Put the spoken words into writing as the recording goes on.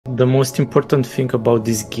the most important thing about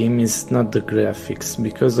this game is not the graphics,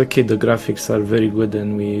 because okay, the graphics are very good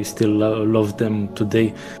and we still love them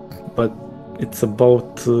today, but it's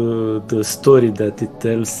about the story that it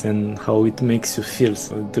tells and how it makes you feel.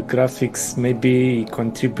 So the graphics maybe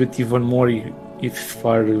contribute even more if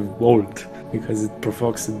are old, because it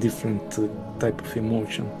provokes a different type of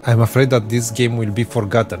emotion. I'm afraid that this game will be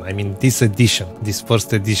forgotten. I mean, this edition, this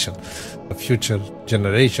first edition, a future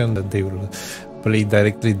generation that they will play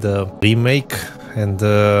directly the remake, and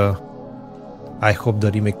I hope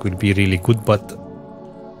the remake will be really good. But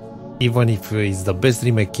even if it's the best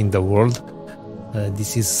remake in the world,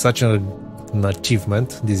 this is such an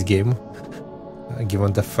achievement, this game,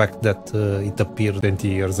 given the fact that it appeared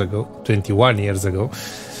 21 years ago.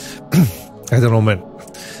 I don't know, man.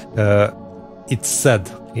 It's sad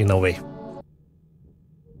in a way.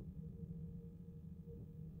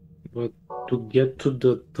 But to get to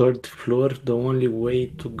the third floor, the only way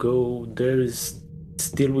to go there is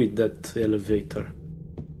still with that elevator.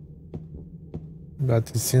 But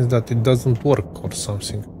it seems that it doesn't work or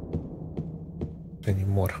something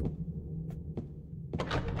anymore.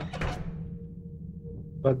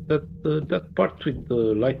 But that part with the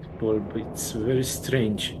light bulb, it's very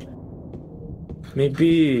strange.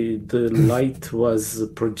 Maybe the light was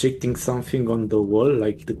projecting something on the wall,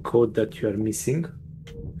 like the code that you are missing.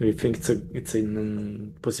 Do you think it's a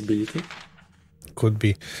possibility? Could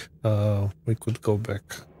be. We could go back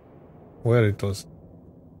where it was.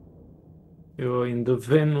 In the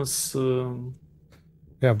Venus.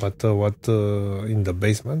 Yeah, but what, in the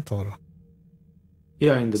basement or?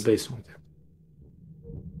 Yeah, in the basement.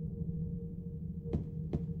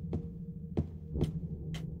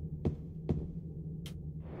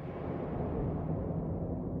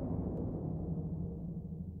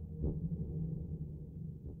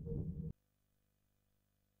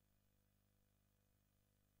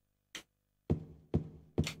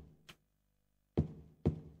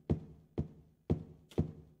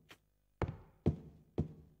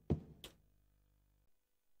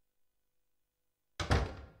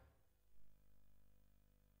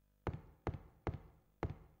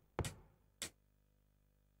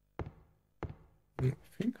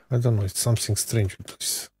 I don't know, it's something strange with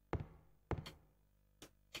this.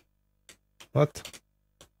 What?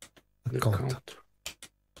 The count.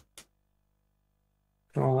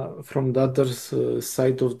 From the other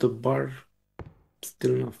side of the bar,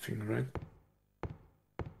 still nothing, right?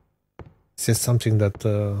 It says something that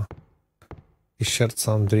he shared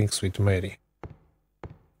some drinks with Mary.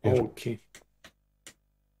 Here. Okay.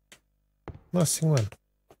 Nothing, man.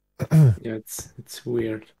 Yeah, it's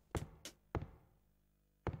weird.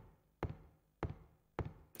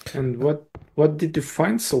 And what did you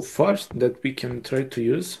find so far that we can try to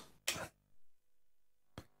use?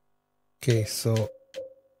 Okay, so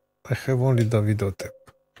I have only the video tape.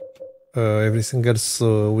 Everything else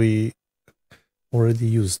we already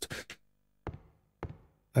used.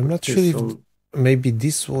 I'm not sure if maybe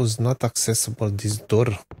this was not accessible, this door,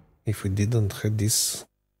 if we didn't have this.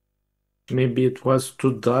 Maybe it was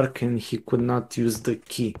too dark and he could not use the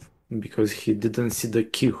key because he didn't see the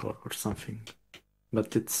keyhole or something.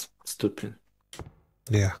 But it's stupid.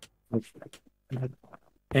 Yeah.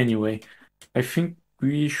 Anyway, I think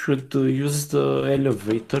we should use the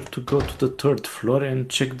elevator to go to the third floor and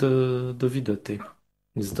check the videotape.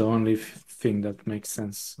 It's the only thing that makes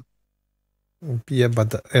sense. Yeah, but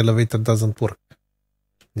the elevator doesn't work.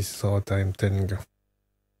 This is what I'm telling you.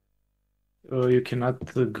 You cannot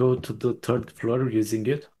go to the third floor using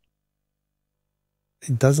it?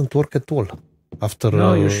 It doesn't work at all. After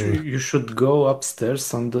no, you should go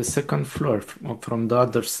upstairs on the second floor from the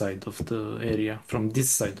other side of the area, from this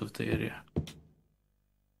side of the area.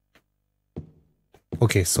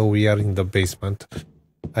 Okay, so we are in the basement.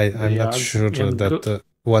 I'm not sure that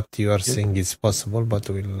what you are saying is possible, but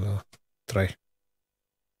we'll try.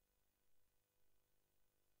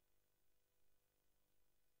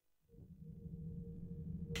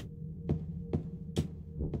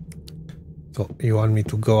 So you want me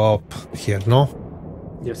to go up here, no?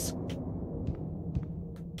 Yes.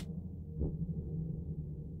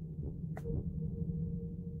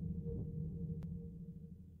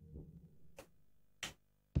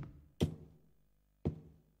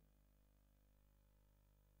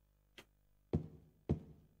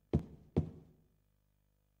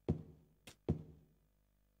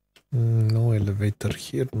 No elevator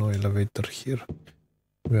here, no elevator here.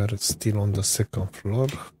 We are still on the second floor.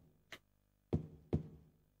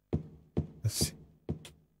 Let's see.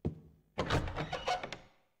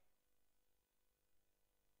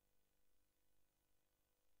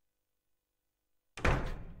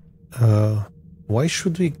 why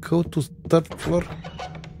should we go to third floor?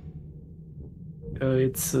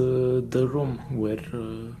 It's the room where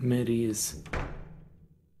Mary is.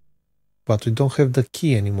 But we don't have the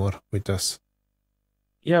key anymore with us.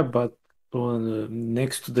 Yeah, but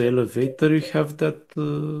next to the elevator, you have that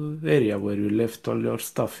area where you left all your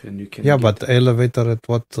stuff, and you can. Yeah, get but the elevator at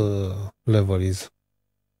what level is?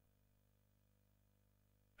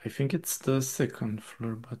 I think it's the second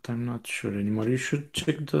floor, but I'm not sure anymore. You should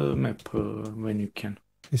check the map when you can.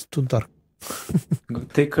 It's too dark.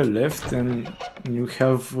 Take a left, and you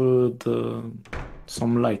have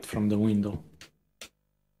some light from the window.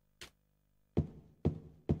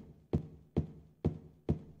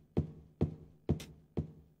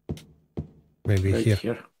 Maybe Right here.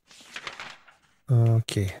 here.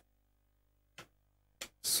 Okay.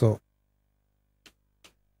 So,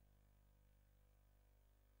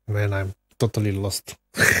 man, I'm totally lost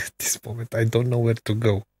at this moment. I don't know where to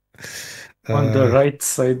go. On the right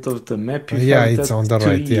side of the map, you yeah, have it's that on the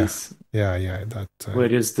right. trees, Yeah. That.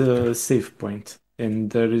 where is the save point, and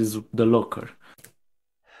there is the locker.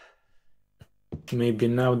 Maybe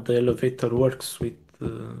now the elevator works with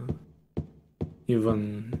even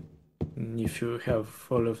if you have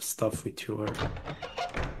all of stuff with you. Or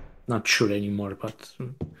not sure anymore, but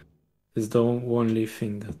it's the only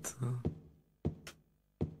thing that.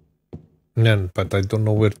 No, but I don't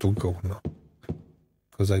know where to go now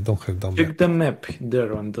because I don't have the map. Check the map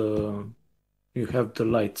there on the. You have the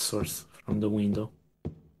light source from the window.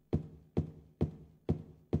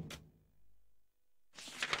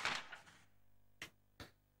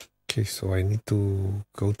 Okay, so I need to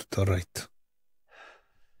go to the right.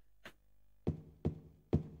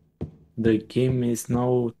 The game is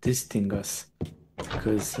now testing us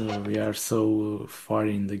because we are so far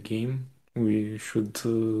in the game. We should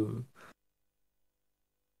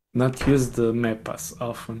not use the map as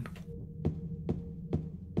often.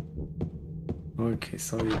 Okay,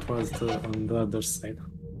 so it was on the other side.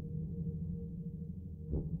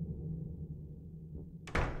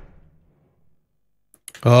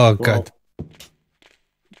 Oh God!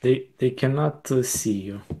 They cannot see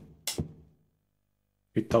you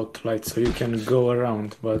without light, so you can go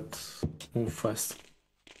around, but move fast.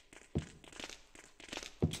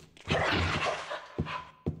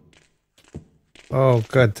 Oh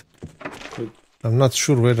God! Good. I'm not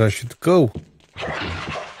sure where I should go.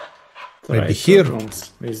 Maybe Right, here.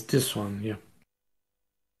 Rooms. Is this one? Yeah.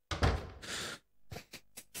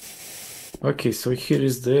 Okay, so here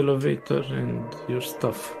is the elevator and your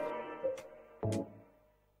stuff.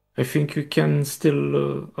 I think you can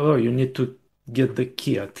still. Oh, you need to get the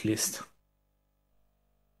key at least.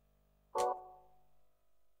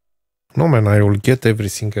 No, man, I will get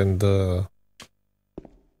everything and.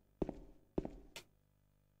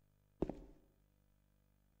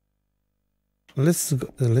 Let's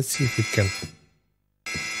see if we can.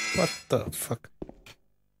 What the fuck?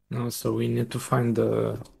 No, so we need to find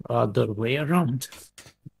the other way around.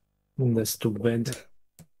 And that's too bad.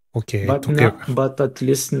 Okay, But at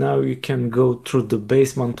least now you can go through the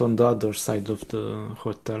basement on the other side of the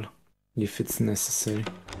hotel, if it's necessary.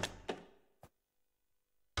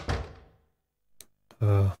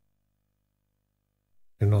 You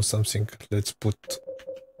know something? Let's put.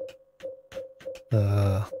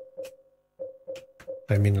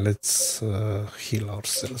 I mean, let's heal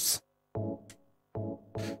ourselves,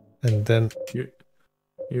 and then.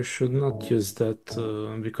 You should not use that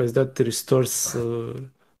because that restores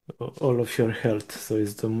all of your health, so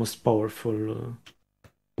it's the most powerful.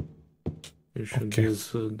 You should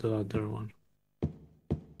use the other one.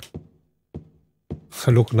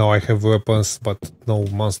 Look, now I have weapons, but no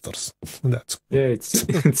monsters. That's cool. Yeah,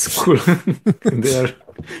 it's cool.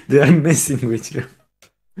 they are messing with you.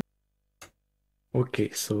 Okay,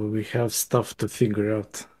 so we have stuff to figure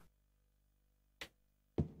out.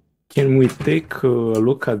 Can we take a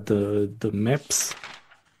look at the maps?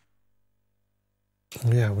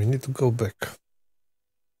 Yeah, we need to go back.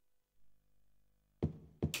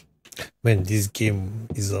 Man, this game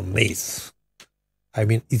is a maze. I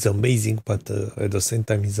mean, it's amazing, but at the same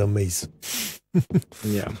time, it's a maze.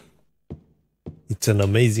 Yeah. It's an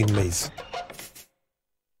amazing maze.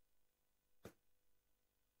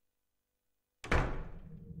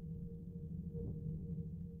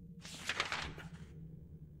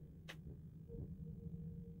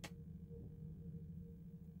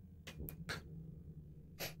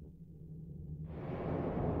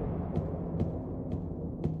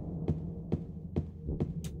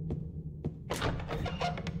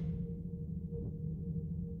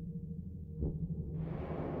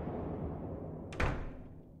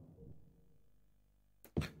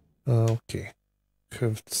 Okay,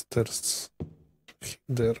 curved stairs,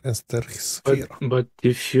 there and stair's here. But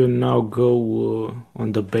if you now go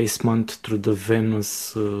on the basement through the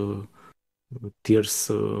Venus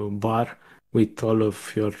tiers bar with all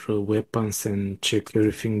of your weapons and check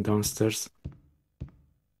everything downstairs.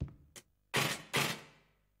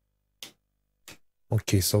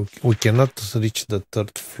 Okay, so we cannot reach the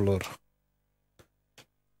third floor.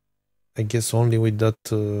 I guess only with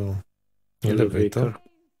that elevator.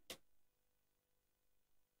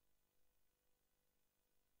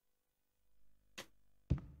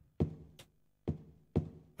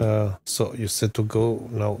 So you said to go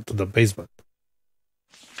now to the basement.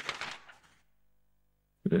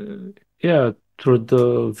 Yeah, through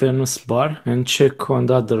the Venus bar and check on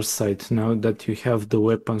the other side now that you have the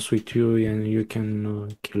weapons with you and you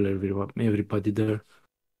can kill everybody there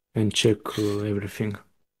and check everything.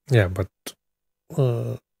 Yeah, but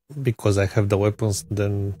because I have the weapons,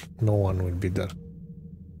 then no one will be there.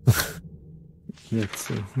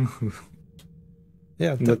 That's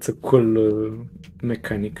yeah, that's a cool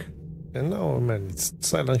mechanic. And now, man, it's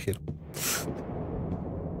Silent Hill.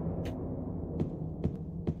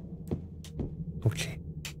 Okay,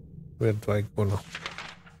 where do I go now?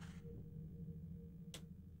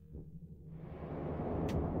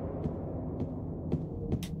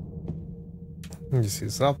 This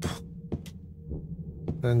is up,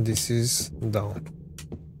 and this is down.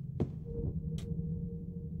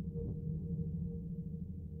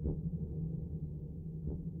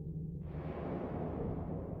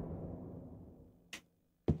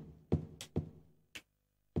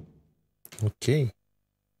 Okay.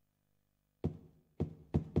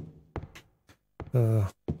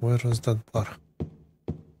 Where was that bar?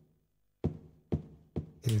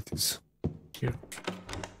 Here it is. Here.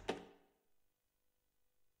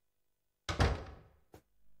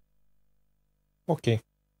 Okay.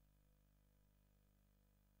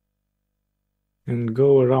 And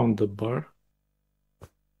go around the bar.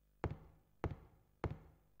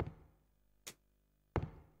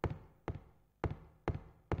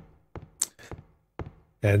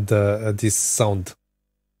 And this sound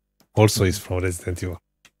also is from Resident Evil.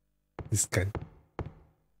 This kind.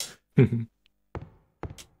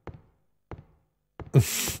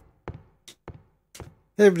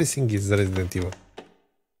 Everything is Resident Evil.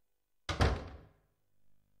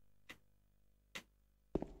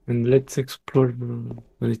 And let's explore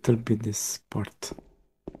a little bit this part.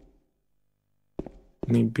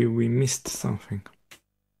 Maybe we missed something.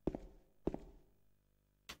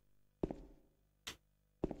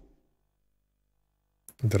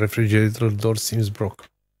 The refrigerator door seems broke.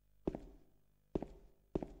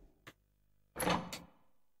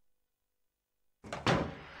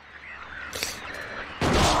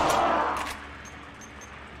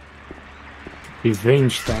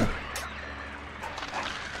 Revenge time.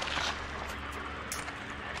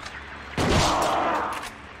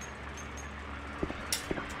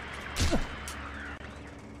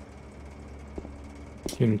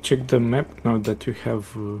 Can you check the map now that you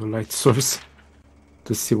have a light source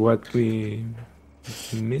to see what we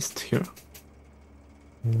missed here?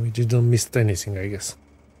 We didn't miss anything, I guess.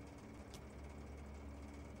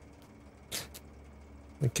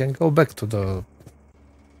 We can go back to the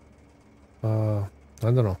I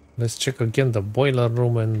don't know. Let's check again the boiler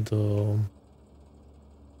room and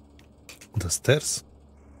the stairs.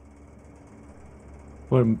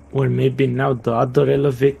 Or maybe now the other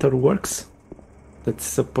elevator works.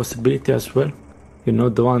 That's a possibility as well. You know,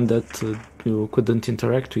 the one that you couldn't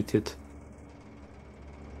interact with it.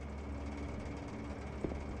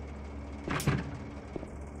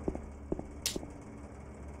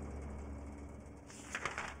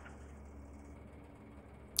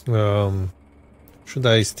 Should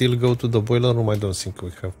I still go to the boiler room? I don't think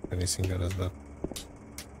we have anything else there.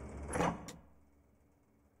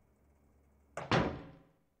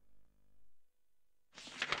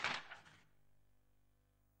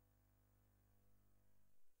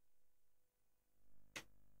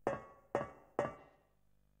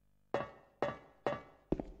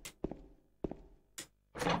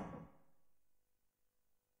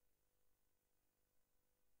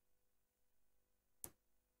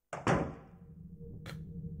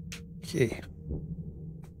 Okay.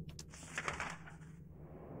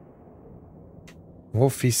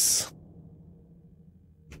 Office.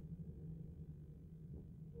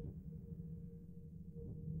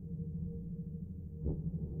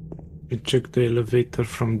 You check the elevator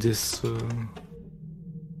from this.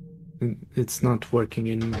 It's not working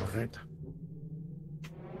anymore, right?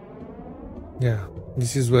 Yeah,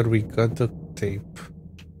 this is where we got the tape.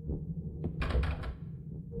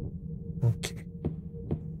 Okay.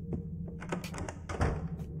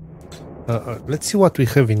 Let's see what we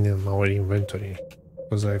have in our inventory,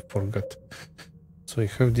 because I forgot. So we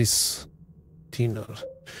have this thinner,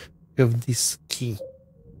 we have this key,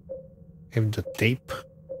 we have the tape,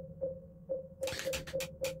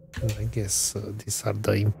 and I guess these are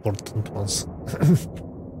the important ones.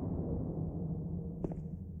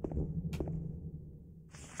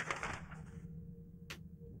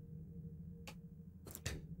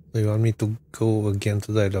 So you want me to go again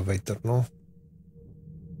to the elevator, no?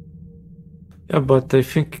 Yeah, but I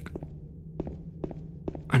think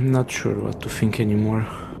I'm not sure what to think anymore.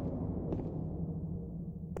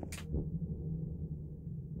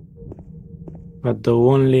 But the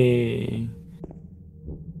only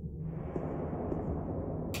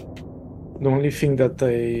thing that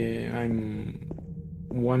I'm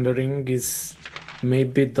wondering is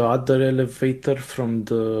maybe the other elevator from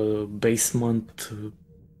the basement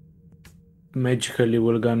magically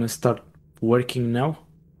will gonna start working now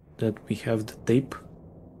that we have the tape.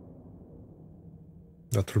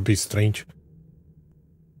 That would be strange.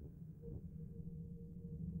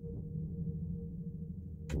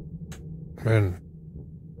 Man.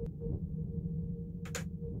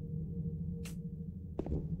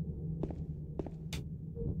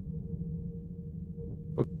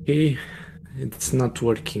 Okay, it's not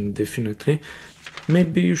working definitely.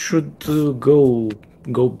 Maybe you should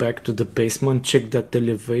go back to the basement, check that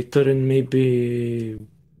elevator, and maybe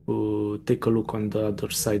take a look on the other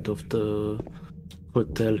side of the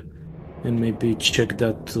hotel, and maybe check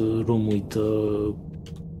that room with the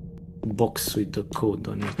box with the code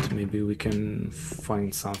on it. Maybe we can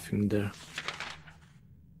find something there.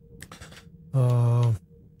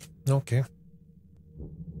 Okay.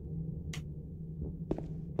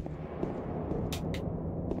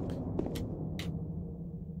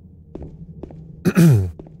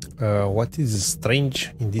 What is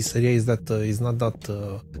strange in this area is that it's not that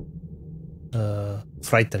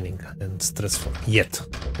frightening and stressful yet,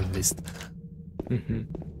 at least.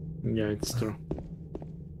 Yeah, it's true.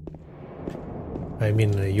 I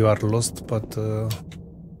mean, you are lost, but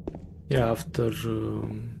yeah, after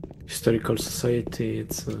historical society,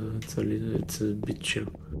 it's a bit chill.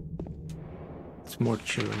 It's more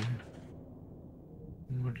chill,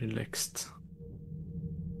 more relaxed.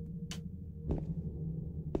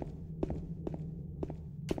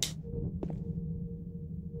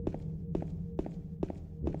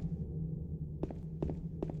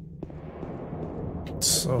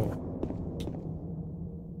 So,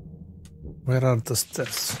 where are the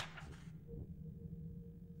stairs?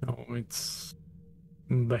 No, it's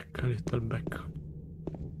back, a little back.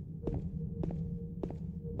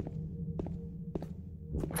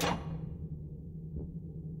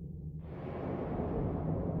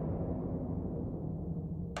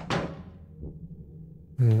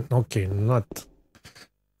 Okay, not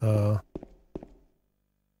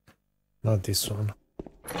this one.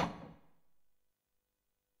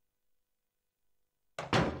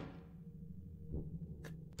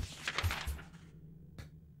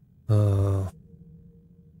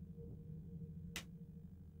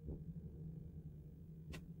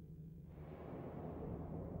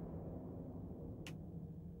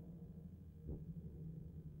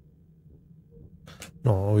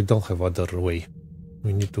 No, we don't have other way.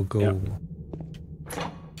 We need to go. Yeah.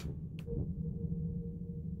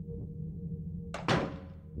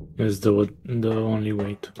 It's the only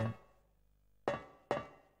way to.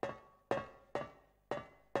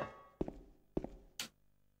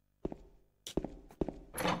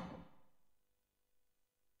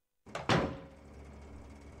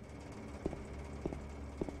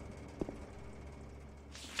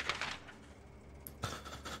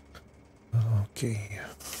 Okay.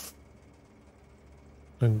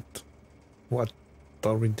 And what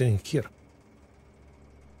are we doing here?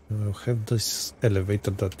 We have this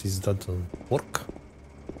elevator that doesn't work.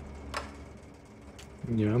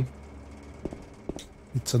 Yeah.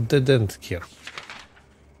 It's a dead end here.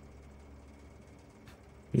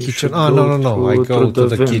 You Kitchen. Oh, no. I go to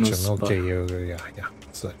the kitchen. Bar. Okay, yeah.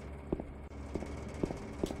 Sorry.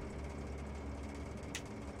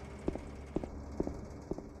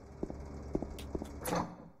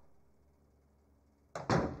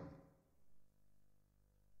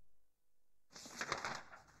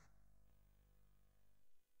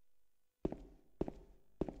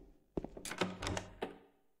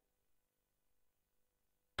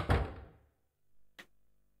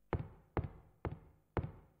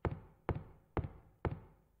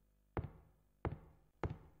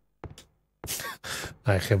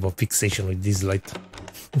 I have a fixation with this light.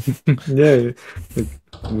 Yeah,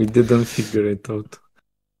 we didn't figure it out.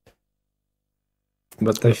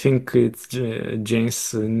 But I think it's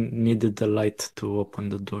James needed the light to open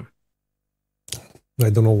the door. I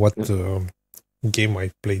don't know what Yeah. game I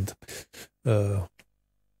played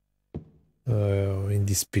in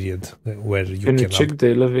this period where you Can you can check the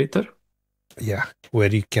elevator?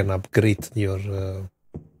 where you can upgrade your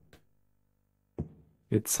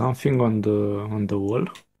It's something on the wall.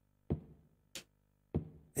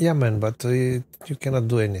 yeah, man, but you cannot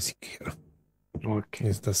do anything here. Okay.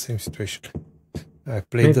 It's the same situation. I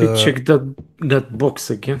played Maybe check that box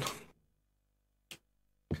again.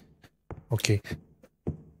 okay.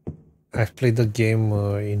 I've played a game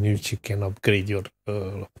in which you can upgrade your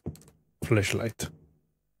flashlight.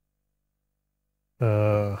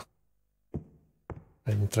 I'm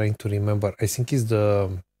trying to remember. I think it's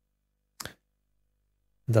the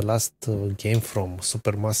last game from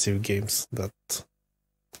Supermassive Games, that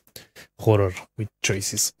horror with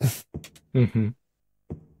choices. Mm-hmm.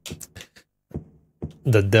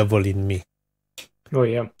 The Devil in Me. Oh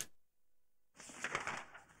yeah.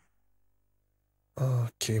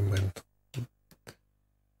 Okay, man.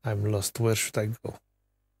 I'm lost. Where should I go?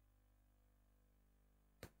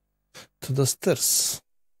 To the stairs.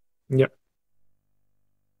 Yeah.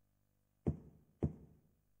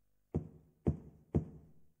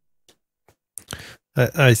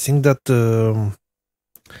 I think that the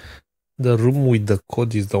room with the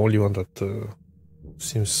code is the only one that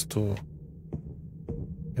seems to...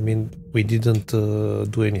 I mean, we didn't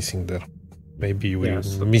do anything there. Maybe we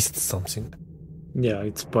missed something. Yeah,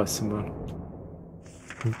 it's possible.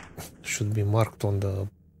 Should be marked on the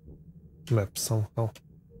map somehow.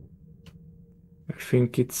 I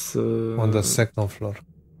think it's on the second floor.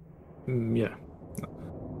 Yeah.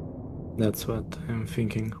 That's what I'm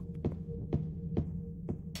thinking.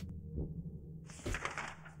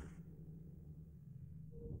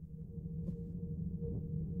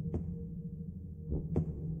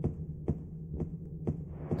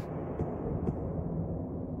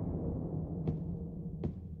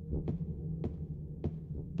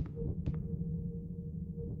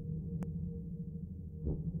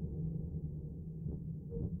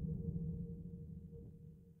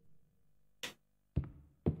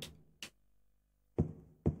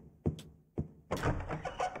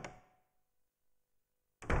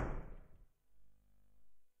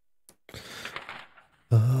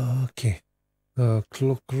 Okay.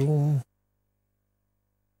 Clock room.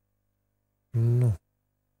 No.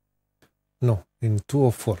 No, in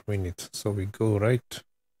 204 we need. So we go right.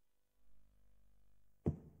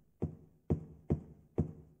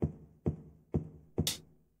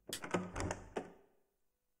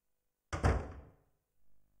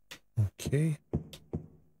 Okay.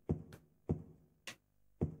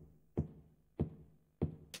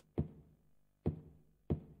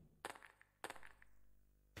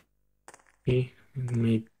 Okay,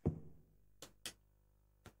 maybe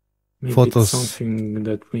Photos. it's something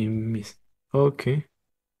that we missed. Okay.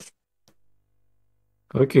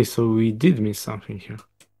 Okay, so we did miss something here.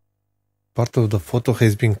 Part of the photo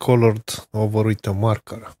has been colored over with a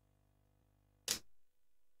marker.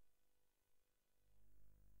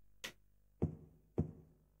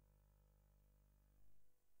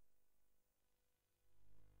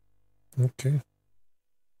 Okay.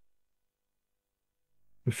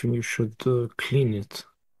 I think you should clean it.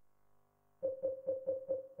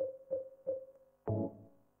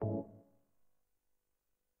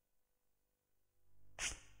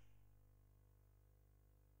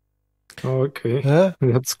 Okay,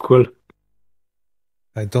 that's cool.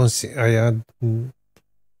 I don't see. I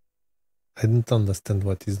didn't understand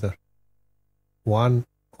what is there.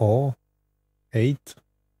 108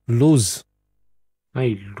 lose.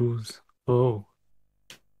 I lose. Oh,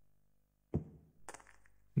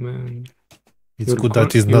 man. It's good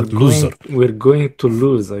that it's not loser. We're going to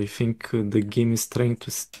lose. I think the game is trying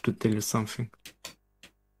to tell you something.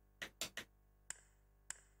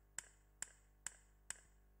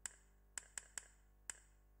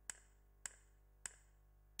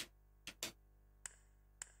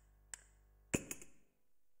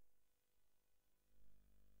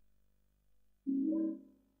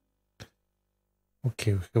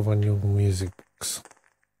 Okay, we have a new music box.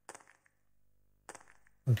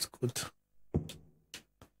 That's good.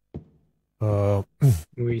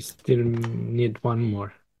 We still need one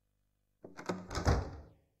more.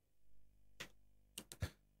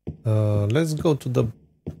 Let's go to the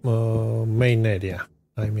main area.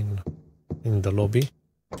 I mean, in the lobby.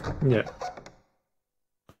 Yeah.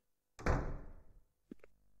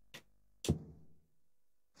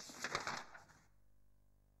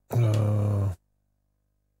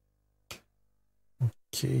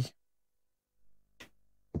 Okay.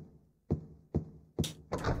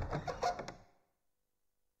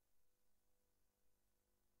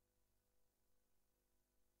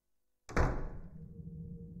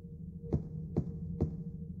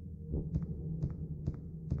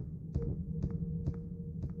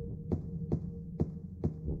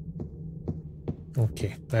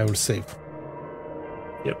 Okay, I will save.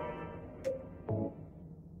 Yep.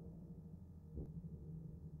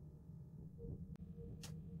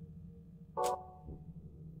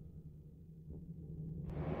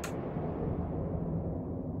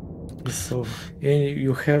 So,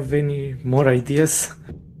 you have any more ideas?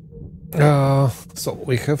 So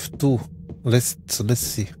we have two. Let's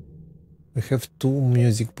see. We have two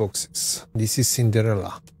music boxes. This is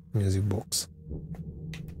Cinderella music box.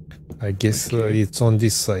 I guess it's on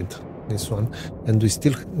this side, this one, and we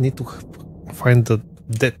still need to find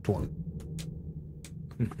that one.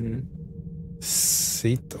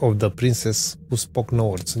 Seat of the princess who spoke no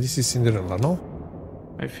words. This is Cinderella, no?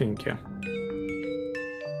 I think, yeah.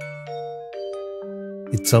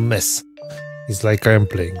 It's a mess. It's like I am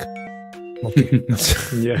playing. Okay.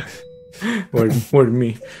 Yeah. or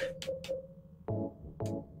me.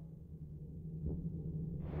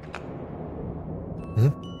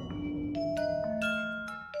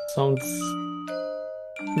 Sounds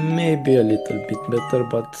maybe a little bit better,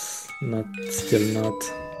 but still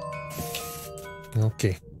not.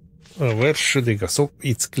 Okay. Where should we go? So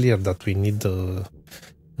it's clear that we need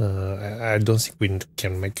I don't think we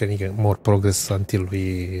can make any more progress until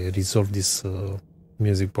we resolve this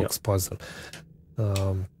music box puzzle.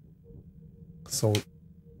 So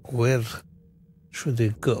where should we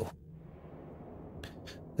go?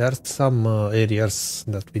 There are some areas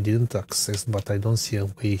that we didn't access, but I don't see a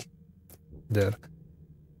way there.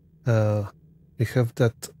 We have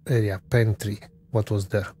that area, pantry. What was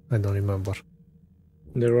there? I don't remember.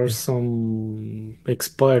 There are some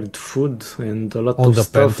expired food and a lot On of the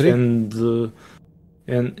stuff, pantry?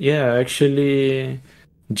 and yeah, actually,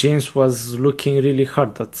 James was looking really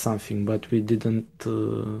hard at something, but we didn't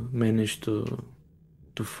manage to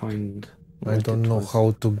find. I don't know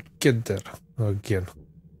how to get there again.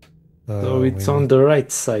 So it's on the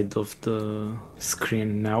right side of the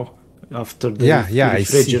screen now, after the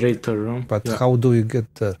refrigerator room. But how do you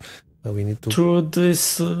get there? We need to through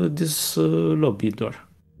this lobby door.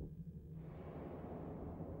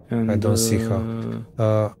 And I don't see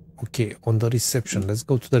how. Okay, on the reception. Let's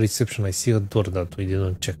go to the reception. I see a door that we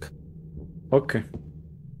didn't check. Okay.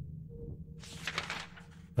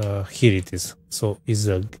 Here it is. So is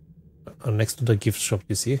next to the gift shop.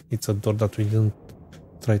 You see, it's a door that we didn't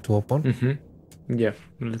try to open. Yeah,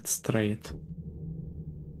 let's try it.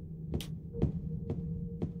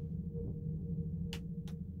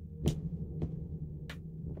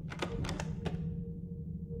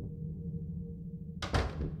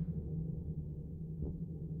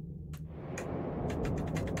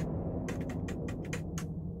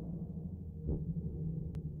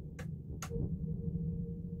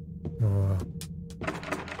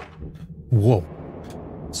 Whoa!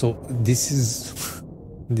 So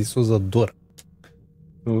this was a door.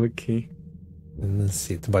 Okay. And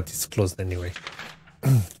see it, but it's closed anyway.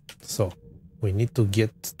 So we need to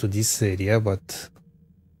get to this area, but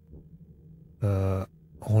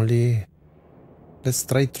only let's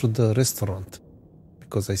try through the restaurant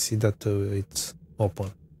because I see that it's open.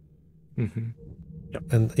 Yep.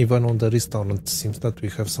 And even on the restaurant, it seems that we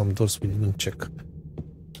have some doors we didn't check.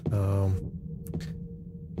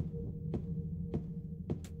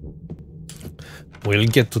 We'll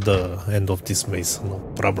get to the end of this maze, no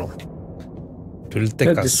problem. It will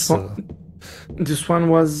take us. This one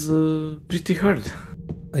was pretty hard.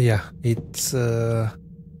 Yeah, it's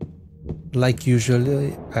like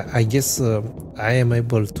usually. I guess I am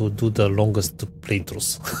able to do the longest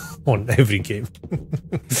playthroughs on every game.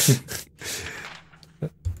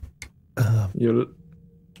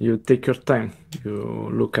 You take your time. You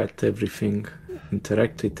look at everything,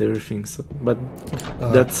 interact with everything. So, but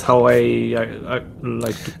that's how I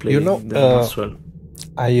like to play them as well.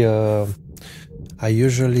 I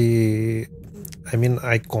usually, I mean,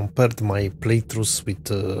 I compared my playthroughs with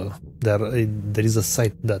there is a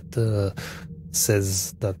site that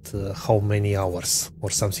says that how many hours or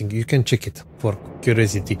something. You can check it for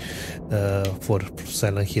curiosity for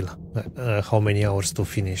Silent Hill, how many hours to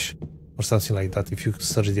finish or something like that. If you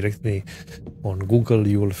search directly on Google,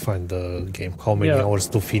 you will find the game, how many hours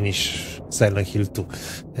to finish Silent Hill 2,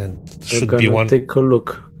 and should be one. Take a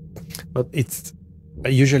look. But it's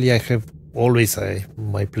usually I have always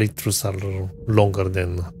my playthroughs are longer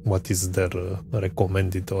than what is their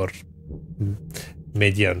recommended or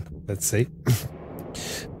median, let's say.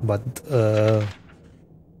 But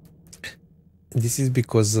this is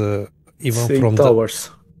because even from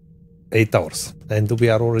 8 hours, and we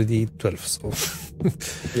are already 12. So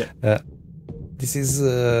yeah, this is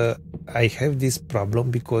I have this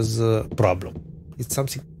problem because it's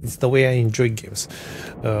something. It's the way I enjoy games.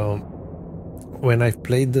 When I've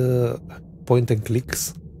played point and clicks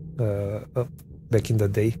back in the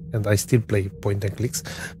day, and I still play point and clicks,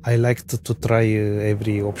 I liked to try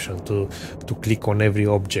every option, to click on every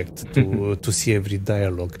object, to see every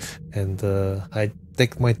dialogue, and I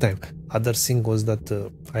take my time. Other thing was that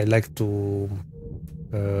I like to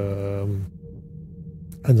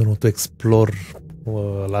I don't know, to explore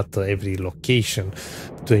a lot every location,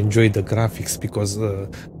 to enjoy the graphics, because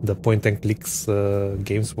the point and clicks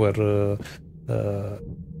games were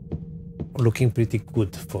looking pretty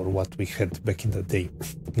good for what we had back in the day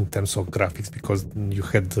in terms of graphics, because you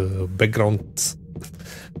had backgrounds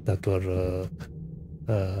that were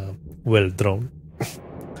well drawn,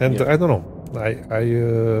 and I don't know, I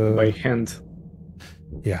by hand.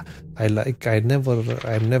 Yeah, I'm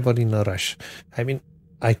never in a rush. I mean,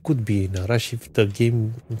 I could be in a rush if the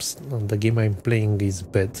game I'm playing is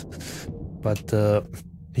bad, but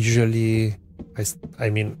usually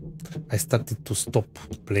I started to stop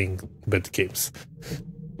playing bad games.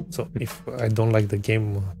 So if I don't like the game,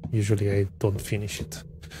 usually I don't finish it.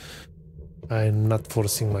 I'm not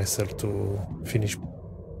forcing myself to finish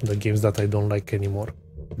the games that I don't like anymore.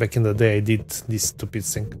 Back in the day, I did this stupid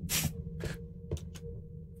thing.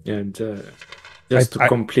 Yeah, just to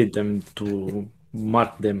complete them, to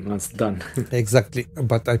mark them as done. Exactly,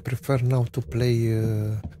 but I prefer now to play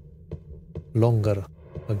longer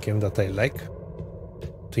a game that I like,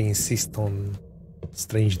 to insist on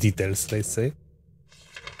strange details, let's say.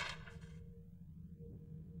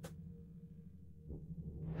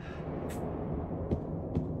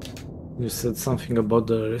 You said something about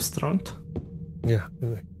the restaurant? Yeah,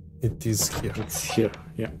 it is here. It's here,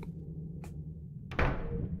 yeah.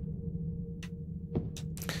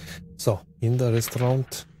 So, in the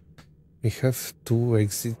restaurant, we have 2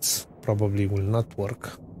 exits. Probably will not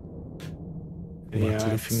work. Yeah,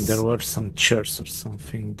 I think there were some chairs or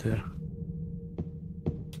something there.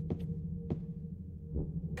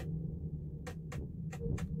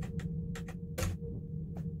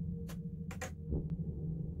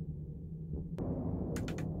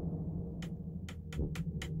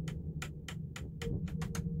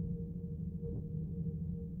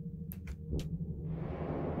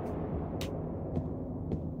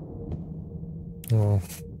 Oh,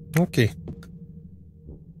 okay.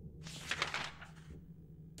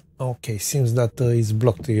 Okay, seems that it's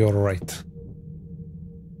blocked to your right.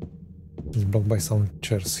 It's blocked by some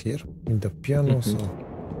chairs here in the piano, so...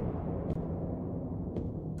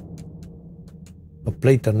 A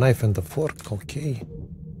plate, a knife, and a fork, okay.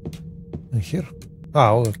 And here?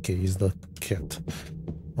 Ah, okay, it's the cat.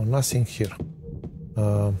 Oh, nothing here.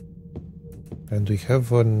 And we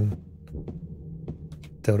have an...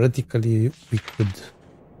 Theoretically, we could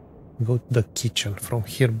go to the kitchen from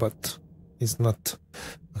here, but it's not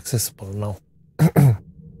accessible now.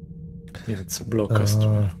 Yeah, it's a block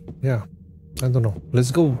customer. Yeah, I don't know.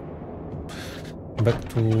 Let's go back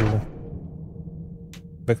to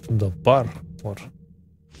the bar, or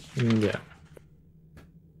yeah,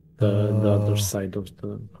 the other side of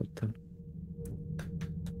the hotel.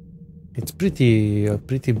 It's a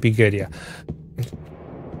pretty big area.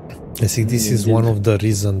 I think this is one of the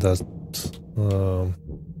reasons that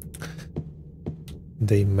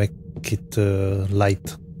they make it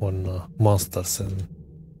light on monsters and.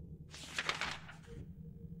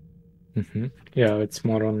 Yeah, it's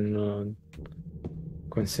more on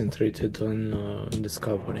concentrated on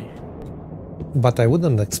discovery. But I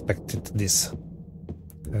wouldn't expect it this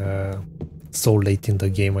so late in the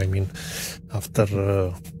game. I mean,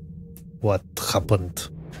 after what happened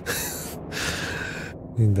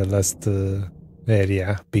in the last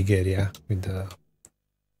big area with the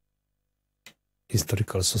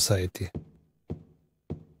historical society.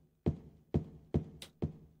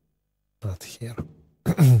 Not here.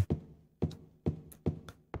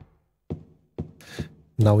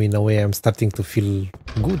 Now, in a way, I'm starting to feel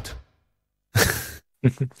good.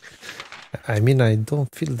 I mean, I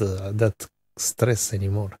don't feel that stress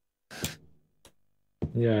anymore.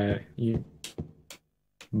 Yeah, you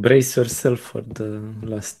brace yourself for the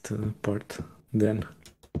last part then.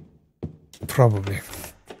 Probably.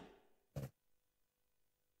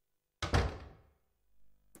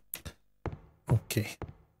 Okay,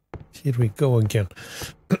 here we go again.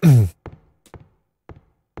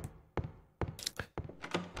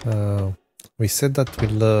 We said that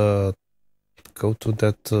we'll go to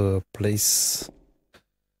that place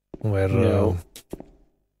where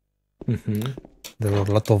there were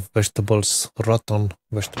a lot of vegetables, rotten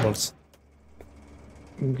vegetables.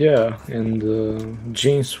 Yeah, and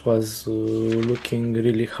James was looking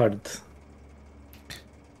really hard.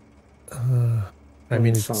 I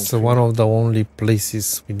mean, it's one of the only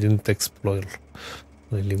places we didn't explore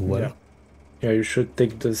really well. Yeah, you should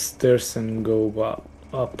take the stairs and go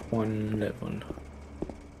up one level.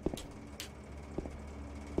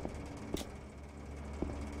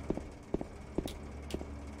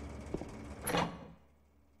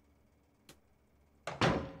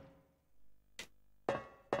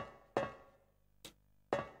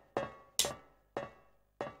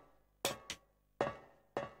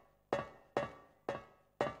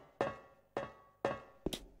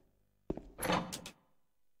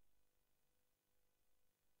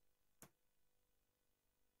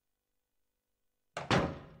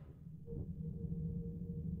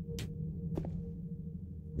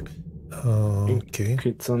 Okay.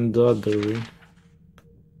 It's on the other way.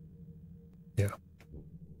 Yeah.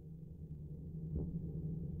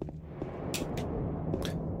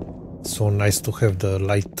 So nice to have the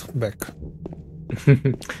light back.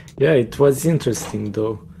 Yeah, it was interesting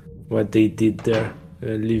though, what they did there,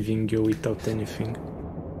 leaving you without anything.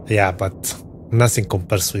 Yeah, but nothing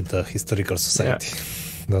compares with the historical society.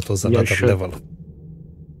 Yeah. That was Yeah, another sure. level.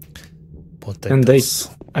 And Potatoes.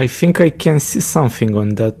 I think I can see something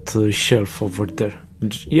on that shelf over there.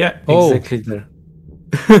 Yeah, Oh. exactly there.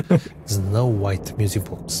 Snow White music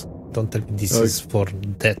box. Don't tell me this is for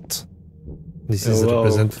death. This is Wow.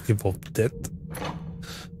 representative of death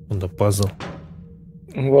on the puzzle.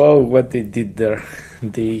 Wow, what they did there.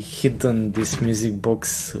 They hidden this music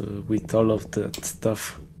box with all of that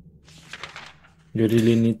stuff. You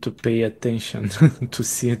really need to pay attention to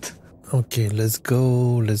see it. Okay, let's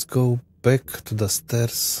go back to the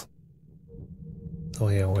stairs. Oh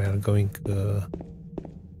yeah, we are going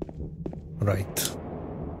right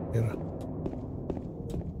here.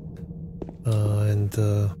 And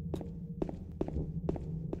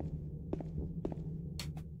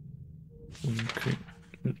Okay.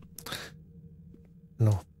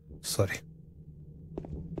 no, sorry.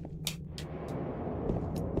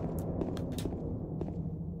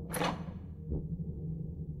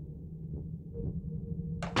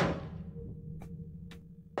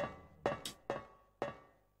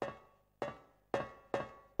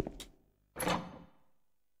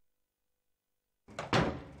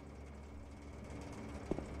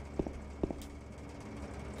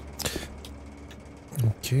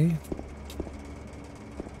 Okay.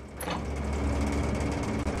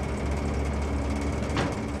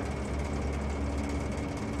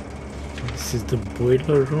 This is the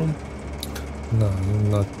boiler room? No,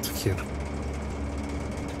 not here.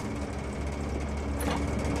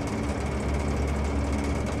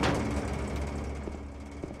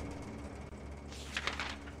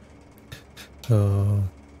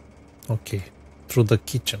 Okay, through the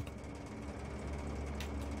kitchen.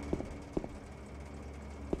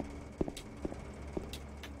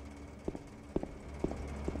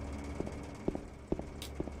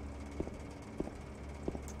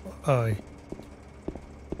 Aye.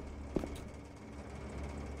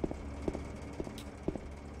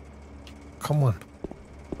 Come on.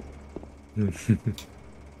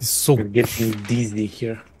 It's so... You're getting dizzy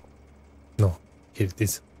here. No, here it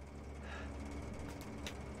is.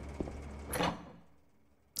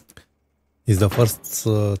 It's the first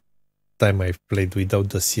time I've played without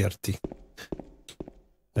the CRT.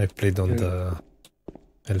 I played on the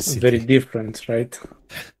LCD. Very different, right?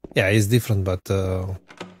 Yeah, it's different, but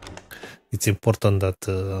it's important that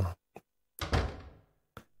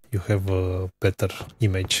you have a better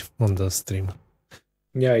image on the stream.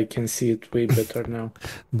 Yeah, I can see it way better now.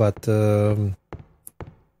 But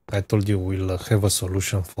I told you we'll have a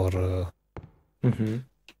solution for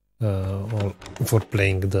for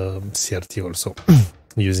playing the CRT also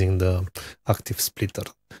using the active splitter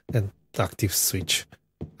and active switch.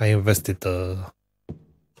 I invested a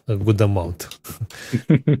good amount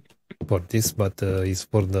for this, but it's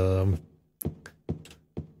for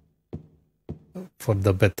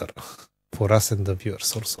the better for us and the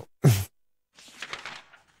viewers also.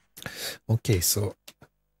 Okay, so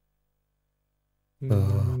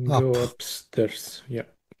go upstairs. Yeah,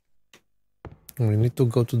 we need to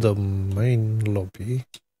go to the main lobby.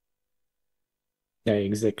 Yeah,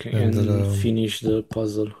 exactly, and finish the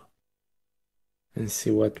puzzle and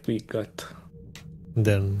see what we got.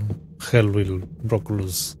 Then hell will break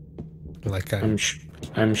loose. Like I'm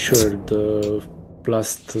sure the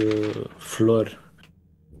last floor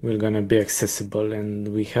will gonna be accessible, and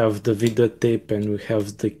we have the videotape and we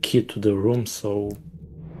have the key to the room, so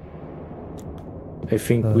I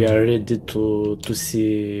think we are ready to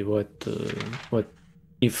see what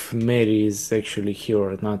if Mary is actually here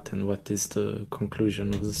or not, and what is the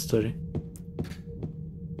conclusion of the story.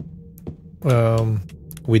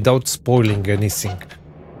 Without spoiling anything,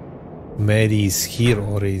 Mary is here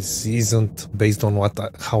or isn't based on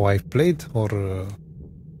how I played, or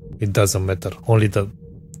it doesn't matter. Only the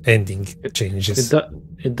ending changes.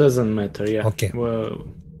 It doesn't matter. Yeah. Okay. Well,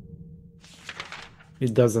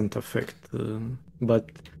 it doesn't affect, but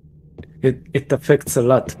it affects a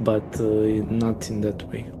lot, but not in that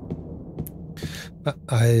way.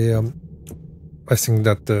 I think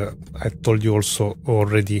that I told you also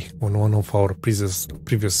already on one of our previous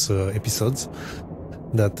episodes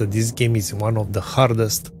that this game is one of the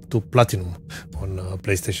hardest to platinum on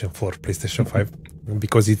PlayStation 4, PlayStation 5,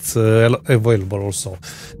 because it's available also.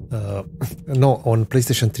 No, on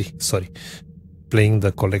PlayStation 3, sorry, playing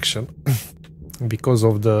the collection because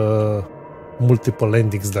of the multiple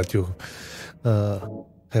endings that you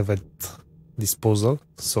have at disposal.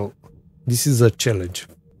 So this is a challenge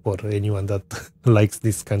for anyone that likes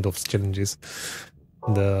this kind of challenges.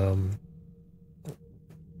 The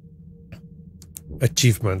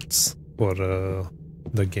achievements for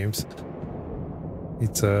the games,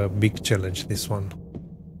 it's a big challenge, this one,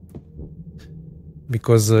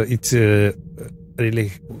 because it's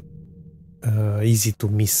really easy to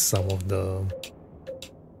miss some of the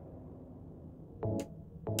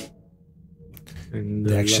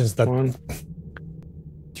actions that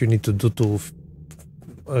you need to do to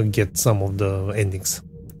get some of the endings.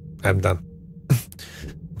 I'm done.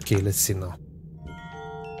 Okay, let's see now.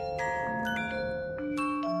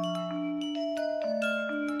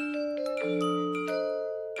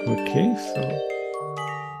 Okay, so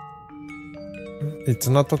it's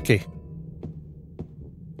not okay.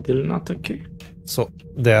 Still not okay. So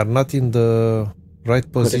they are not in the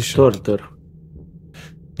right position. Correct order.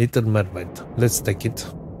 Little Mermaid. Let's take it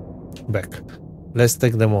back. Let's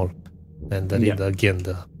take them all and read again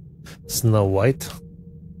the Snow White.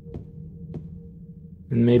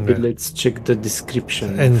 And maybe let's check the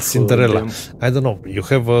description. And Cinderella. I don't know. You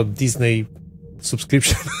have a Disney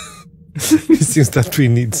subscription. It seems that we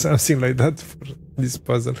need something like that for this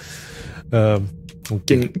puzzle.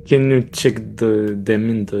 Okay. Can you check them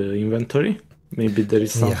in the inventory? Maybe there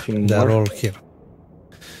is something more. They're all here.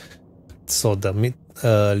 So the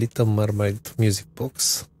Little Mermaid music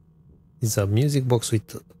box is a music box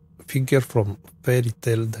with a figure from fairy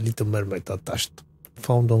tale The Little Mermaid attached,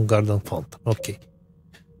 found on garden font. Okay.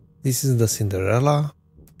 This is the Cinderella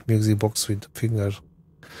music box with figure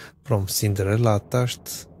from Cinderella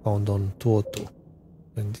attached, found on 202.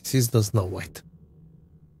 And this is the Snow White.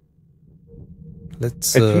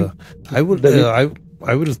 Let's I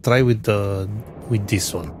will try with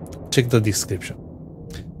this one. Check the description.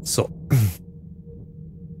 So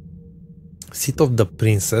seat of the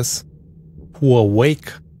princess who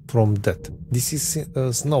awake from death. This is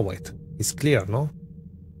Snow White. It's clear, no?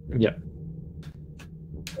 Yeah.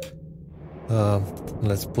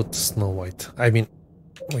 Let's put Snow White. I mean,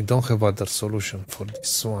 we don't have other solution for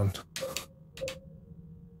this one.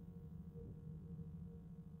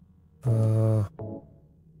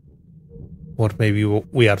 Or maybe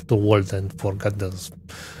we are too old and forgot those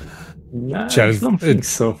I don't think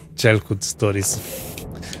so. Childhood stories.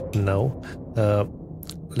 No.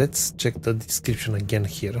 Let's check the description again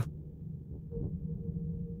here.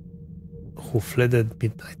 Who fled at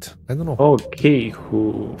midnight? I don't know. Okay,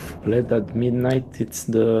 who fled at midnight? It's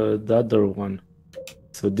the other one.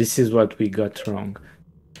 So this is what we got wrong.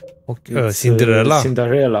 Okay, Cinderella.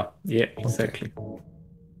 Cinderella. Yeah, exactly.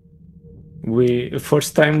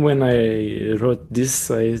 First time when I wrote this,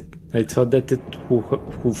 I thought that it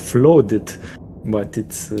who flowed it, but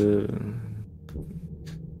it's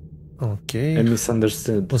okay. I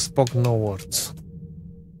misunderstood. Who spoke no words.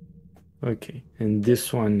 Okay, and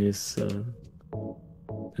this one is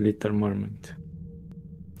Little Mermaid.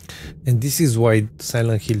 And this is why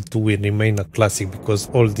Silent Hill 2 will remain a classic, because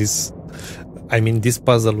all this, I mean, this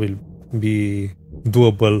puzzle will be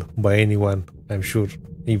doable by anyone, I'm sure,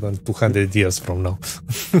 even 200 years from now.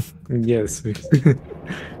 Yes.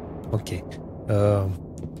 Okay.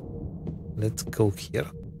 Let's go here.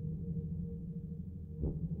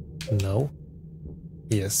 No.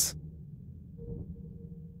 Yes.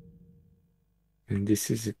 And this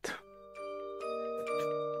is it.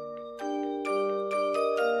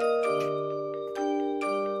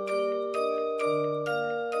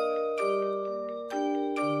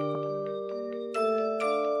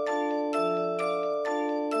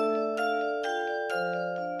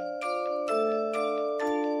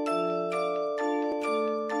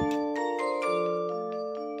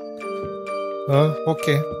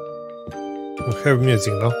 Okay. We have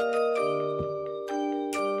music now.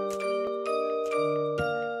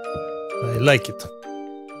 I like it.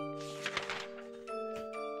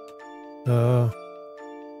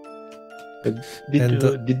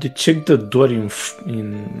 Did you check the door in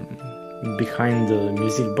behind the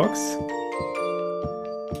music box?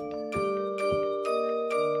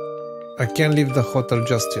 I can't leave the hotel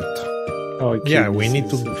just yet. Okay, yeah, we need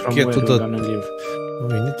to get to the.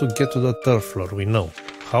 We need to get to the third floor. We know.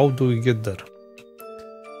 How do we get there?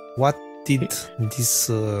 What did this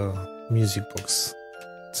music box?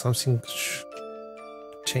 Something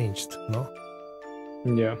changed, no?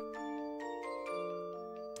 Yeah.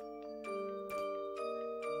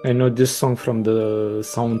 I know this song from the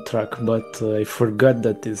soundtrack, but I forgot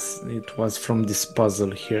that it was from this puzzle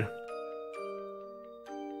here.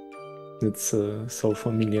 It's so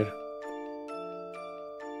familiar.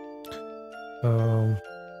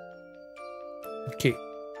 Okay,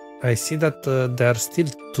 I see that there are still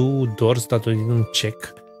 2 doors that we didn't check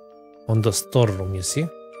on the storeroom, you see?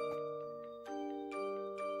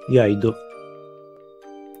 Yeah, I do.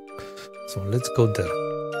 So let's go there.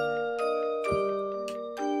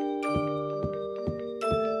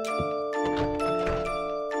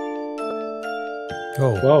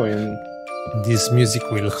 Oh, wow, and this music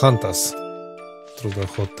will hunt us through the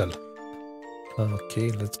hotel. Okay,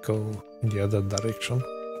 let's go in the other direction.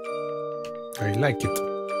 I like it.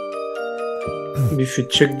 If you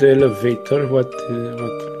check the elevator, what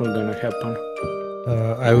will gonna happen?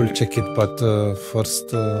 I will check it, but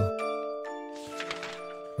first I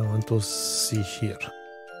want to see here.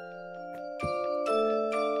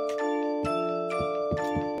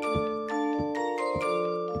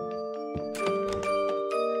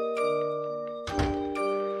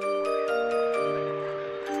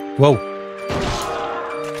 Whoa!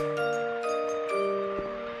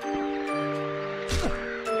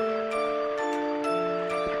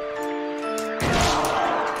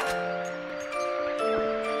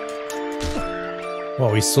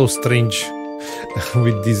 Wow, it's so strange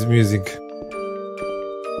with this music.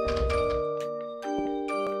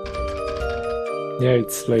 Yeah,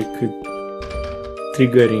 it's like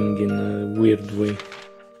triggering in a weird way.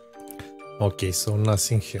 Okay, so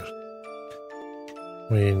nothing here.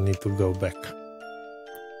 We need to go back.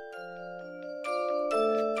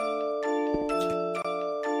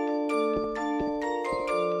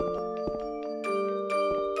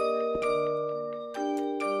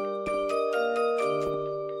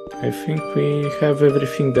 I think we have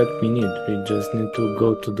everything that we need. We just need to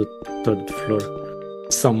go to the 3rd floor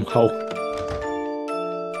somehow.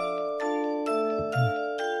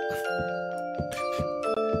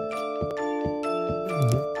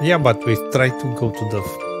 Yeah, but we tried to go to the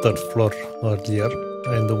 3rd floor earlier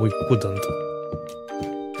and we couldn't.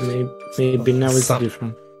 Maybe now it's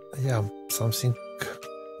different. Yeah, something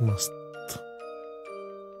must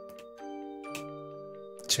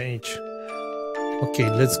change. Okay,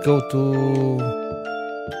 let's go to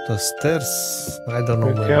the stairs. I don't know.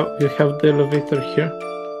 You have the elevator here.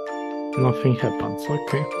 Nothing happens.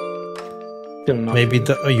 Okay. Still nothing. Maybe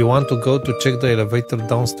you want to go to check the elevator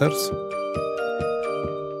downstairs?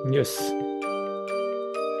 Yes.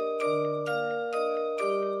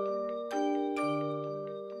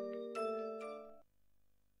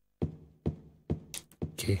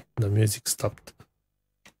 Okay, the music stopped.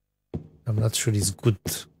 I'm not sure it's good.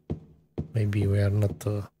 Maybe we are not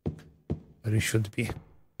where we should be.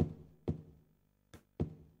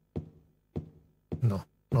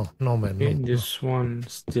 No, man. Okay, this one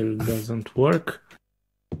still doesn't work.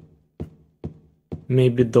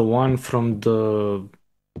 Maybe the one from the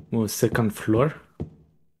 2nd floor.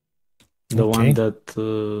 The one that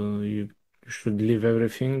you should leave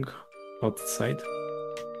everything outside.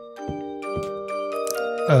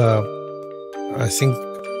 I think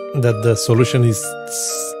that the solution is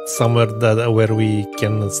somewhere where we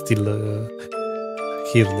can still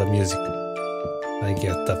hear the music. I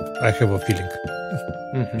get that. I have a feeling.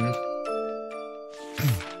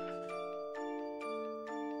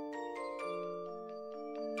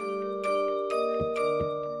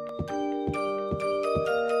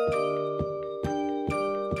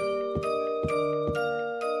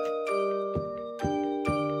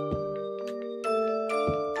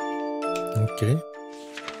 Okay.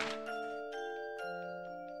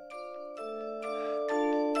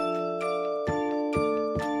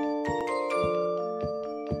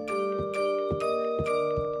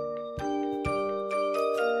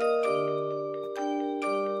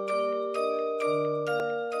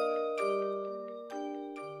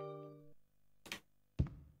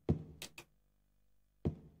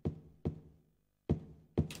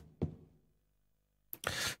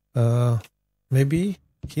 Maybe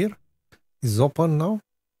here is open now.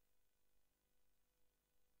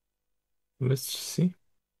 Let's see.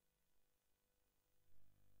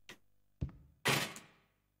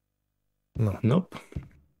 No. Nope.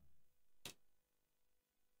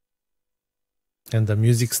 And the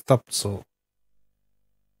music stopped, so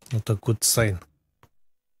not a good sign.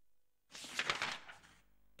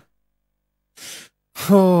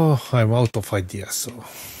 Oh, I'm out of ideas, so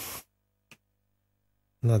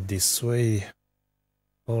not this way.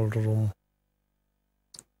 Ballroom.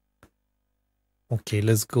 Okay,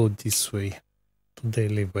 let's go this way to the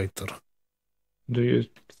elevator. Do you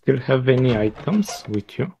still have any items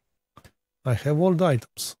with you? I have all the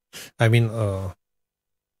items. I mean,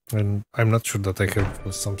 and I'm not sure that I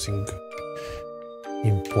have something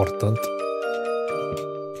important.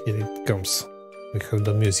 Here it comes. We have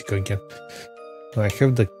the music again. I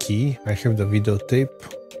have the key. I have the videotape.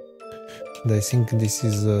 And I think this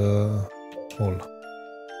is all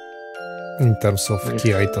in terms of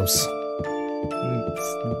key items.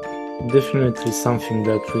 It's definitely something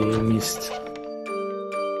that we missed.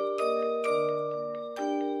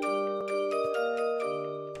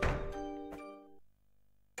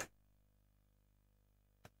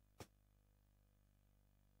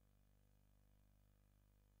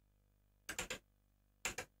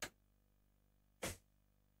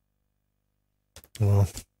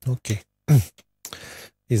 Okay.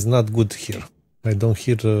 It's not good here. I don't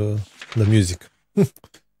hear the music.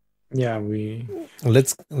 Yeah,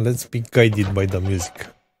 let's be guided by the music.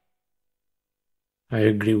 I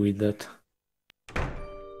agree with that.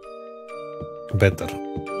 Better,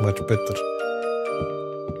 much better.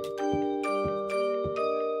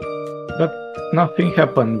 But nothing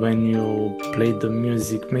happened when you played the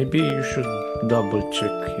music. Maybe you should double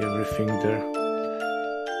check everything there.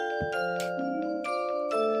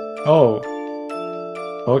 Oh,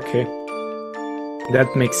 okay.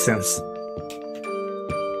 That makes sense.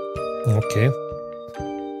 Okay.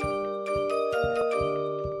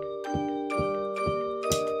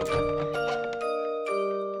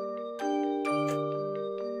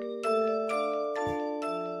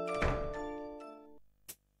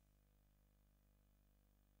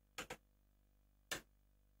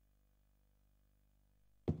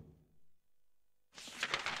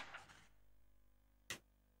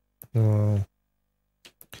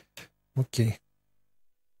 Okay.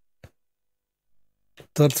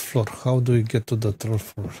 Third floor. How do we get to the third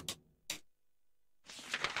floor?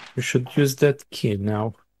 You should use that key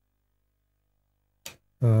now.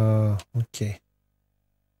 Okay.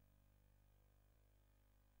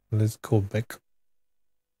 Let's go back.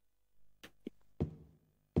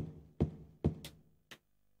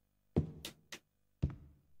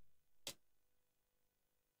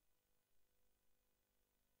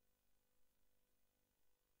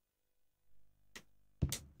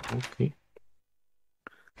 Okay.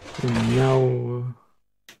 And now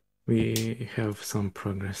we have some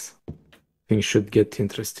progress. Things should get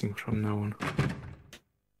interesting from now on.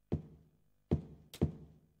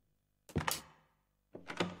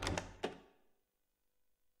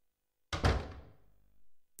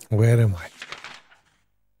 Where am I?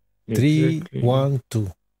 Exactly. 3, 1,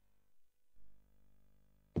 2.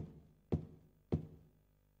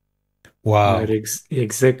 Wow. You're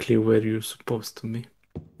exactly where you're supposed to be.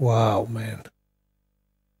 Wow, man.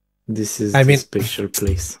 This is the special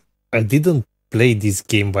place. I didn't play this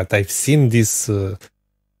game, but I've seen this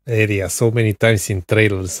area so many times in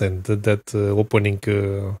trailers, and that opening,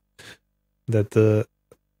 that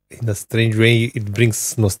in a strange way, it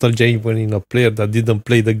brings nostalgia even in a player that didn't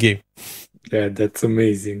play the game. Yeah, that's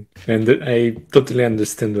amazing. And I totally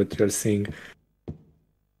understand what you're saying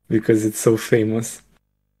because it's so famous.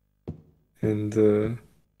 And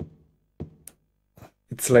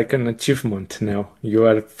it's like an achievement now. You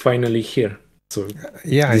are finally here. So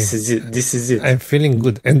yeah, this is it. This is it. I'm feeling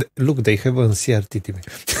good. And look, they have a CRT TV.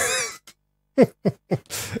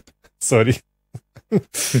 Sorry.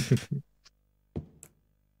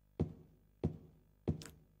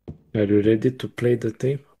 Are you ready to play the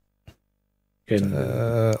tape?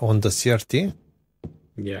 On the CRT?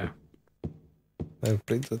 Yeah. I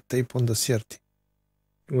played the tape on the CRT.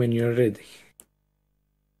 When you're ready.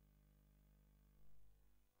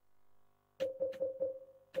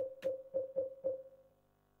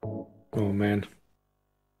 Oh man.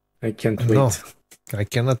 I can't wait. No, I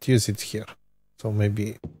cannot use it here. So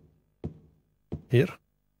maybe here?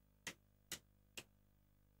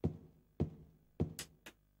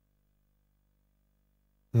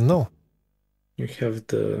 No. You have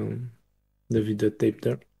the videotape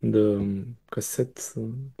there, the cassette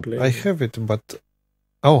player. I have it, but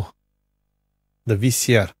oh, the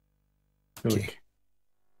VCR. Okay.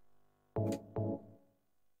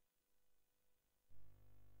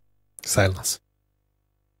 Silence.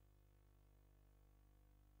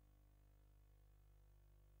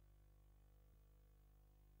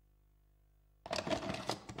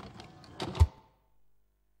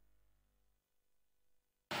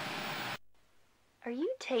 Are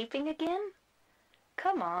you taping again?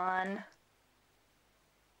 Come on.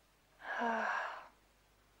 I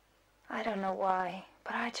don't know why,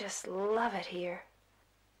 but I just love it here.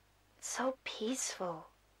 It's so peaceful.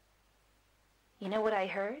 You know what I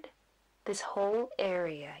heard? This whole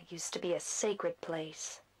area used to be a sacred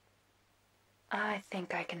place. I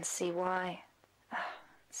think I can see why.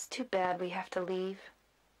 It's too bad we have to leave.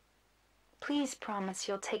 Please promise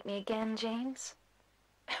you'll take me again, James.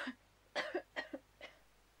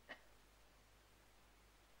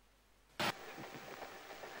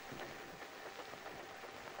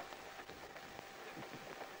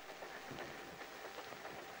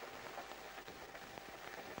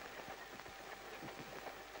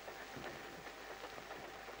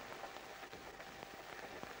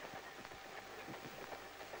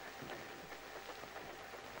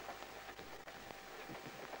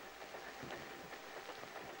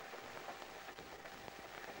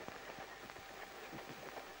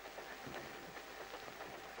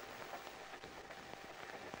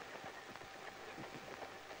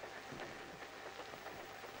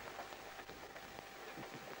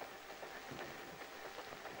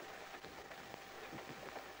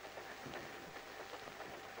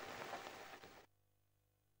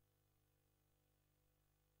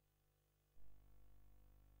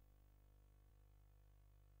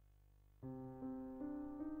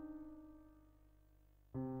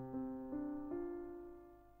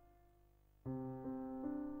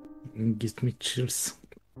 Gives me chills.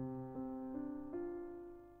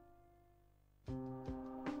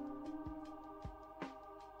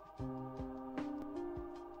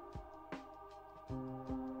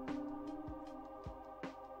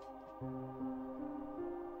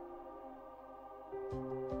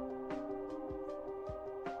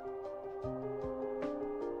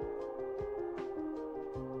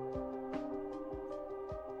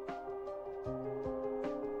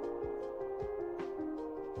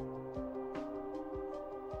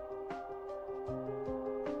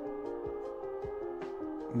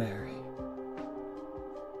 Mary.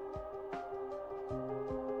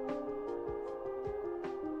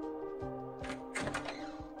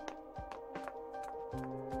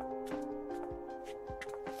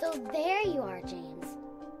 So there you are, James.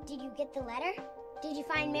 Did you get the letter? Did you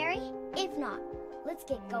find Mary? If not, let's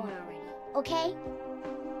get going already, okay?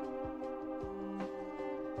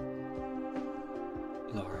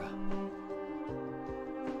 Laura.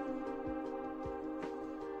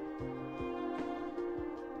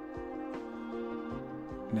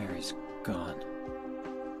 Mary's gone.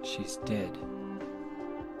 She's dead.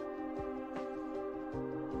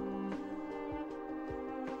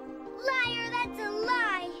 Liar, that's a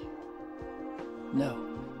lie! No,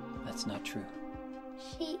 that's not true.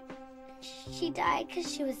 She died because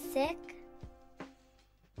she was sick?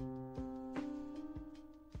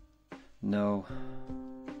 No,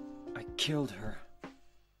 I killed her.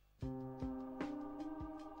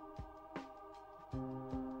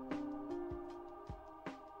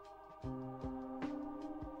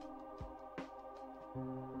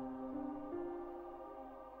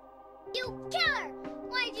 You killer!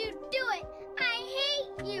 Why'd you do it? I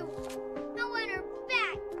hate you! I want her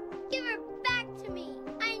back! Give her back to me!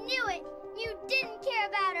 I knew it! You didn't care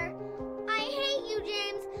about her! I hate you,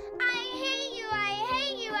 James! I hate you! I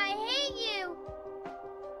hate you! I hate you!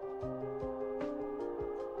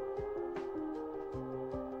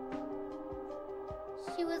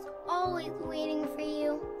 She was always waiting for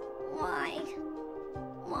you. Why?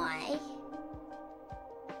 Why?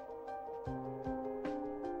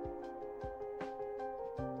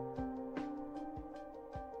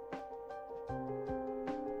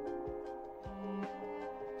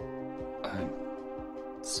 I'm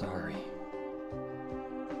sorry.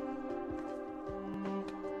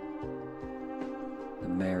 The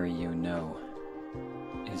Mary you know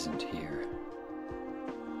isn't here.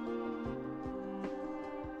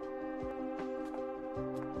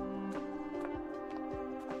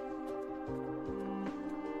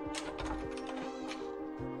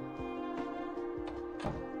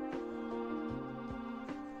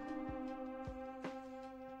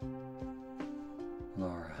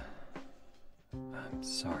 Laura, I'm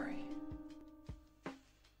sorry.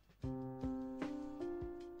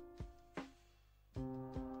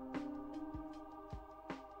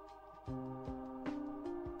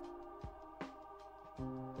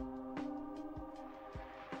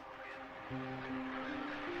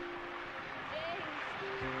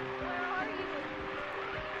 Where are you?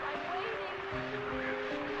 I'm waiting.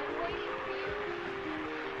 I'm waiting for you.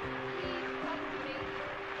 Please come to me.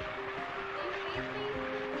 Do you need me?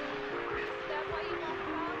 Is that why you won't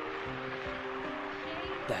come?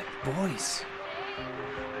 James? That voice! James?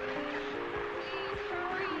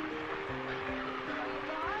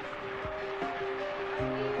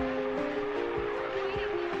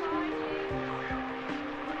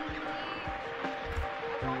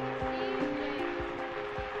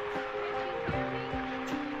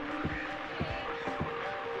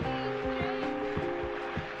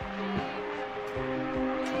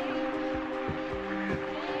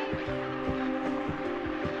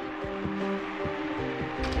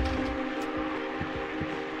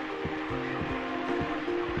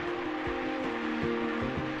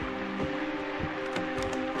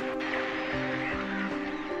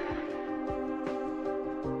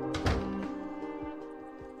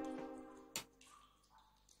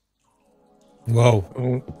 Wow.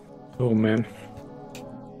 Oh man.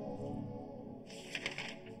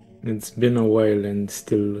 It's been a while and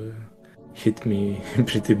still hit me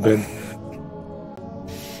pretty bad.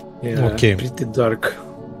 Yeah, Okay. pretty dark.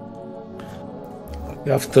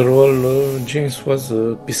 After all, James was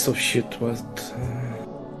a piece of shit.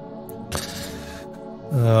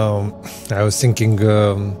 I was thinking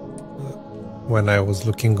when I was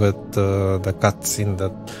looking at the cutscene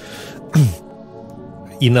that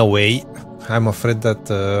in a way I'm afraid that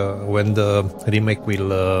when the remake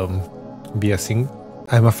will be a thing,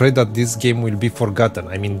 I'm afraid that this game will be forgotten.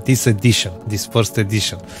 I mean, this edition, this first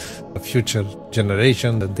edition, a future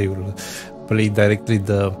generation, that they will play directly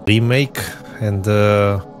the remake, and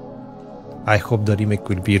I hope the remake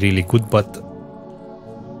will be really good. But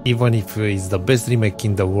even if it's the best remake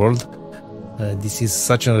in the world, this is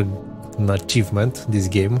such an achievement, this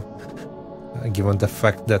game, given the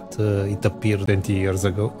fact that it appeared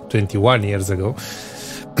 21 years ago.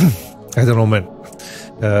 I don't know, man.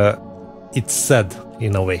 It's sad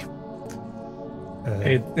in a way.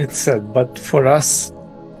 It's sad, but for us,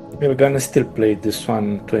 we're gonna still play this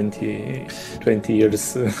one 20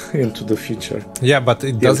 years into the future. Yeah, but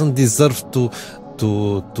it doesn't deserve to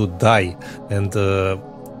die. And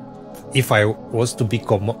if I was to be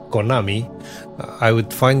Konami, I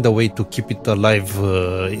would find a way to keep it alive.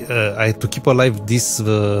 To keep alive this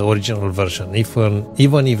original version,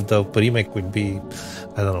 even if the remake will be,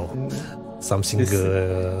 I don't know, something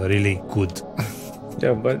really good.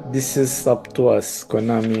 Yeah, but this is up to us.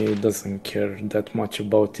 Konami doesn't care that much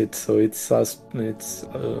about it, so it's us. It's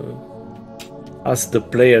us, the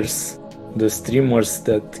players, the streamers,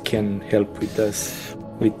 that can help with us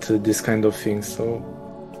with this kind of thing. So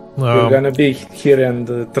we're gonna be here and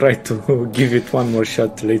try to give it one more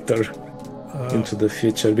shot later into the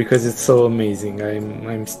future, because it's so amazing.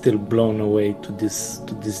 I'm still blown away to this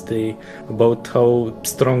day about how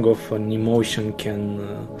strong of an emotion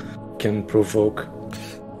can provoke.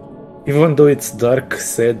 Even though it's dark,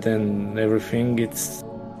 sad, and everything, it's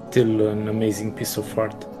still an amazing piece of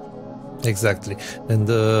art. Exactly, and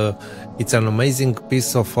it's an amazing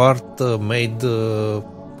piece of art made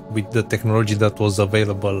with the technology that was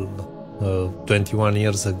available 21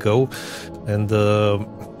 years ago, and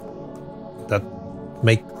that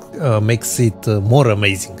makes it more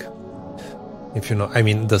amazing. If you know, I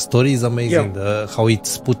mean, the story is amazing. Yeah. How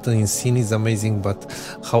it's put in scene is amazing, but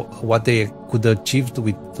what they could achieve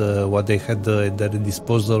with what they had at their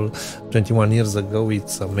disposal 21 years ago,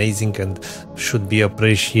 it's amazing and should be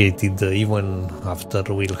appreciated even after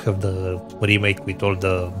we'll have the remake with all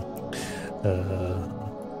the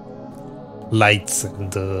lights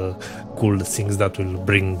and cool things that will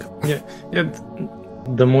bring. Yeah.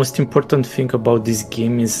 The most important thing about this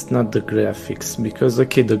game is not the graphics, because the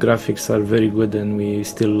graphics are very good and we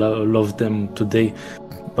still love them today,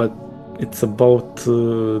 but it's about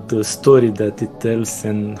the story that it tells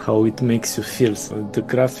and how it makes you feel. So the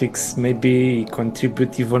graphics maybe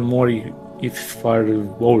contribute even more if are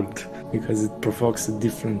old, because it provokes a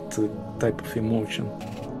different type of emotion.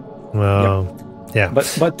 Yeah.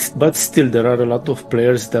 But still, there are a lot of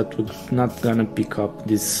players that would not gonna pick up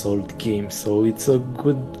this old game, so it's a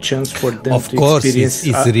good chance for them of to course, experience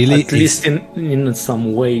at least in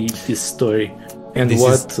some way this story and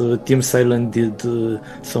what Team Silent did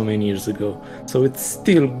so many years ago. So it's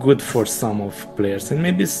still good for some of players, and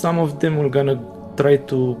maybe some of them are gonna try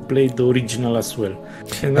to play the original as well,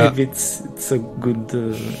 and maybe it's a good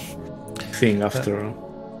thing after all.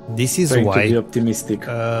 This is Trying why to be optimistic.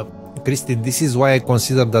 Christy, this is why I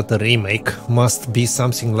consider that a remake must be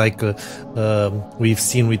something like we've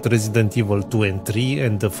seen with Resident Evil 2 and 3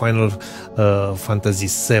 and the Final Fantasy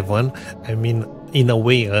 7. I mean, in a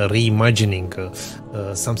way, reimagining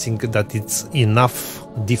something that it's enough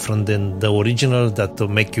different than the original that to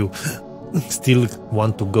make you still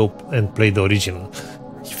want to go and play the original.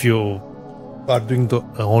 If you are doing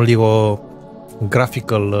only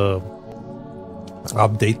graphical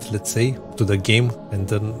update, let's say, to the game,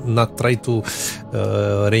 and not try to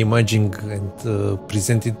reimagine and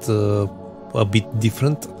present it a bit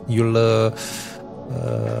different, you'll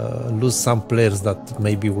lose some players that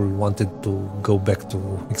maybe will wanted to go back to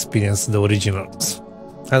experience the originals.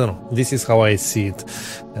 I don't know. This is how I see it,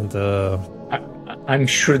 and I'm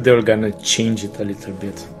sure they're gonna change it a little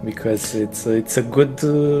bit because it's a good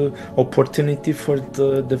opportunity for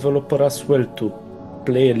the developer as well to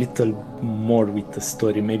play a little more with the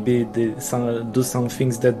story. Maybe they do some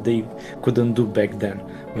things that they couldn't do back then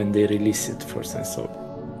when they released it, for instance. So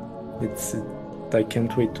I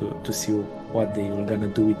can't wait to see what they were gonna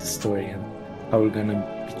do with the story and how it's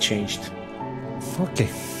gonna be changed. okay.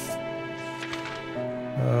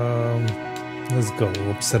 Let's go.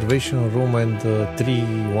 Observation room and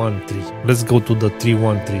 313. Let's go to the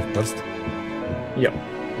 313 first. Yeah.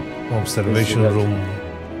 Observation room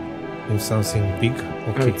in something big.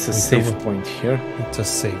 Okay. It's a save point here. It's a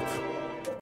save.